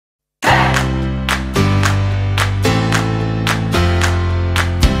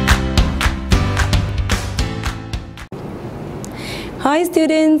Hi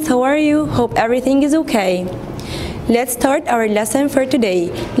students, how are you? Hope everything is okay. Let's start our lesson for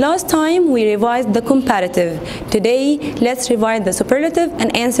today. Last time we revised the comparative. Today, let's revise the superlative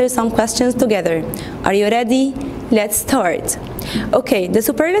and answer some questions together. Are you ready? Let's start. Okay, the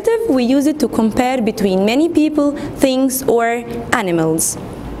superlative, we use it to compare between many people, things, or animals.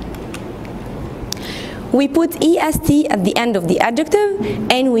 We put est at the end of the adjective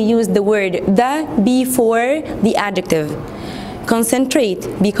and we use the word the before the adjective. Concentrate,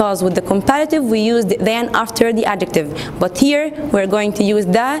 because with the comparative we used than after the adjective, but here we're going to use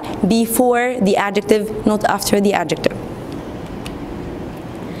the before the adjective, not after the adjective.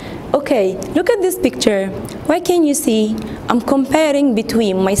 Okay, look at this picture. What can you see? I'm comparing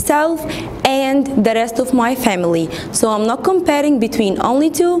between myself and the rest of my family. So I'm not comparing between only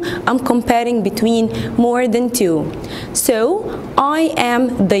two, I'm comparing between more than two. So I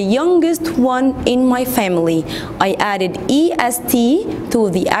am the youngest one in my family. I added est to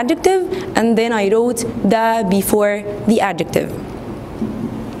the adjective and then I wrote the before the adjective.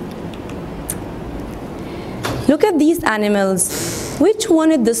 Look at these animals. Which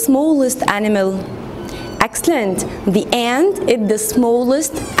one is the smallest animal? Excellent. The ant is the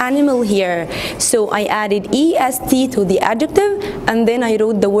smallest animal here. So I added est to the adjective and then I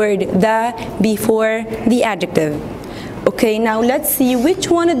wrote the word the before the adjective. Okay, now let's see which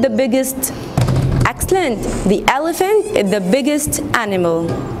one is the biggest. Excellent. The elephant is the biggest animal.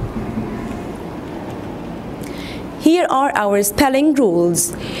 Here are our spelling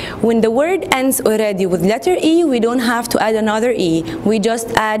rules. When the word ends already with letter E, we don't have to add another E. We just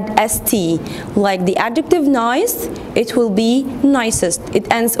add st. Like the adjective nice, it will be nicest. It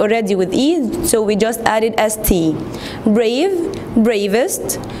ends already with E, so we just added st. Brave,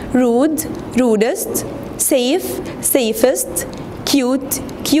 bravest. Rude, rudest. Safe, safest. Cute,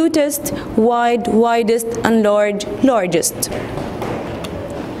 cutest. Wide, widest. And large, largest.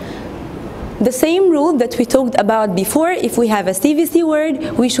 The same rule that we talked about before, if we have a CVC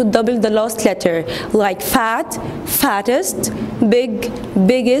word, we should double the last letter, like fat, fattest, big,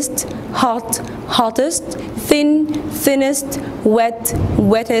 biggest, hot, hottest, thin, thinnest, wet,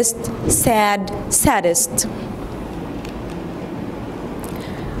 wettest, sad, saddest.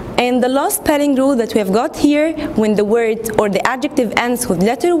 And the last spelling rule that we have got here, when the word or the adjective ends with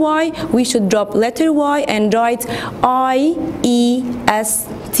letter Y, we should drop letter Y and write I-E-S-T.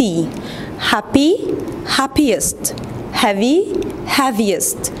 Happy, happiest. Heavy,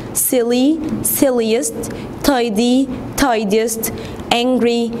 heaviest. Silly, silliest. Tidy, tidiest.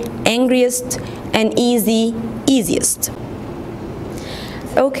 Angry, angriest. And easy, easiest.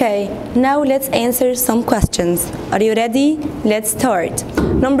 Okay, now let's answer some questions. Are you ready? Let's start.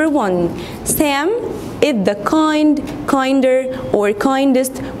 Number 1. Sam is the kinder, or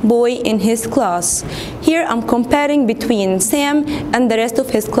kindest boy in his class. Here I'm comparing between Sam and the rest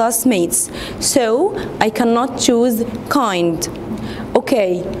of his classmates. So I cannot choose kind.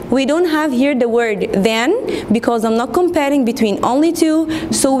 Okay, we don't have here the word then because I'm not comparing between only two,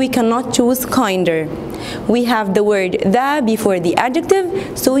 so we cannot choose kinder. We have the word the before the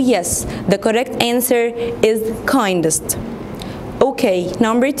adjective, so yes, the correct answer is kindest. Okay,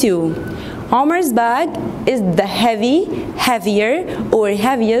 number 2. Omar's bag is the heavier or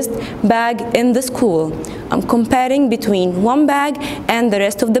heaviest bag in the school. I'm comparing between one bag and the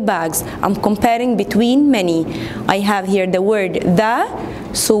rest of the bags. I'm comparing between many. I have here the word the,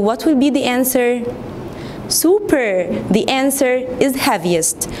 so what will be the answer? Super! The answer is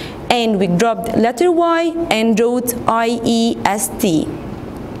heaviest. And we dropped letter Y and wrote I-E-S-T.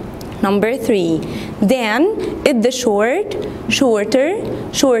 Number 3. Dan is the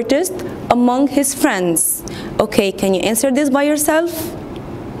shortest among his friends. Okay, can you answer this by yourself?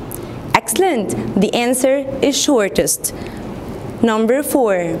 Excellent. The answer is shortest. Number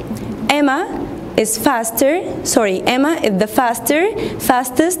 4. Emma is the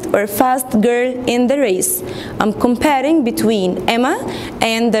fastest or fast girl in the race. I'm comparing between Emma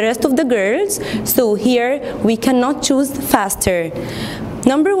and the rest of the girls, so here we cannot choose faster.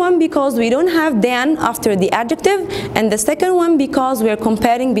 Number 1 because we don't have than after the adjective, and the second one because we are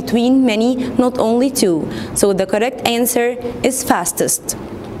comparing between many, not only two. So the correct answer is fastest.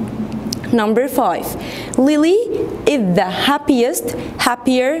 Number 5. Lily is the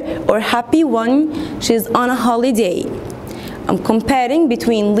happier or happy one. She's on a holiday. I'm comparing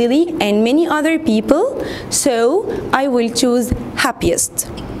between Lily and many other people, so I will choose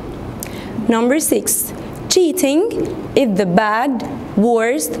happiest. Number 6. Cheating is the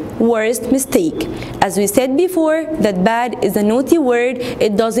worst mistake. As we said before, that bad is a naughty word.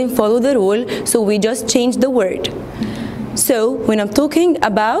 It doesn't follow the rule, so we just change the word. So when I'm talking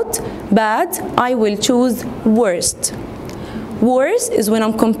about bad, I will choose worst. Worse is when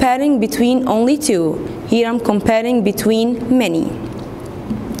I'm comparing between only two. Here I'm comparing between many.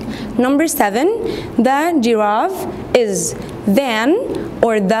 Number 7, the giraffe is than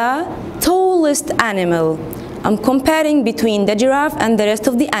or the tallest animal. I'm comparing between the giraffe and the rest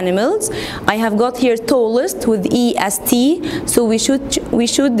of the animals. I have got here tallest with EST, so we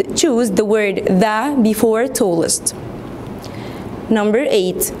should choose the word the before tallest. Number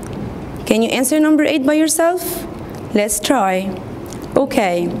 8. Can you answer number 8 by yourself? Let's try.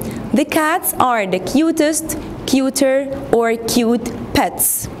 Okay. The cats are the cutest, cuter, or cute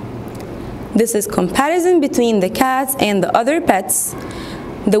pets. This is comparison between the cats and the other pets.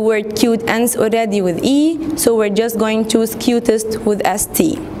 The word cute ends already with E, so we're just going to choose cutest with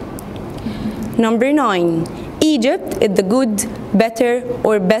ST. Number 9. Egypt is the good, better,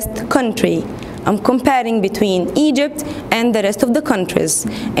 or best country. I'm comparing between Egypt and the rest of the countries.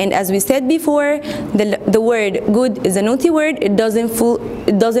 And as we said before, the word good is a naughty word. It doesn't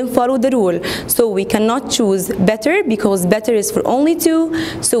follow the rule. So we cannot choose better because better is for only two.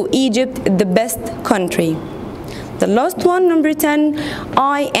 So Egypt is the best country. The last one, number 10,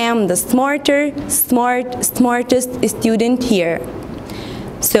 I am the smartest student here.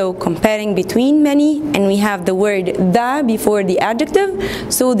 So comparing between many, and we have the word the before the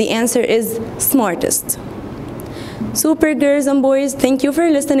adjective, so the answer is smartest. Super girls and boys, thank you for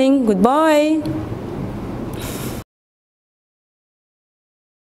listening. Goodbye.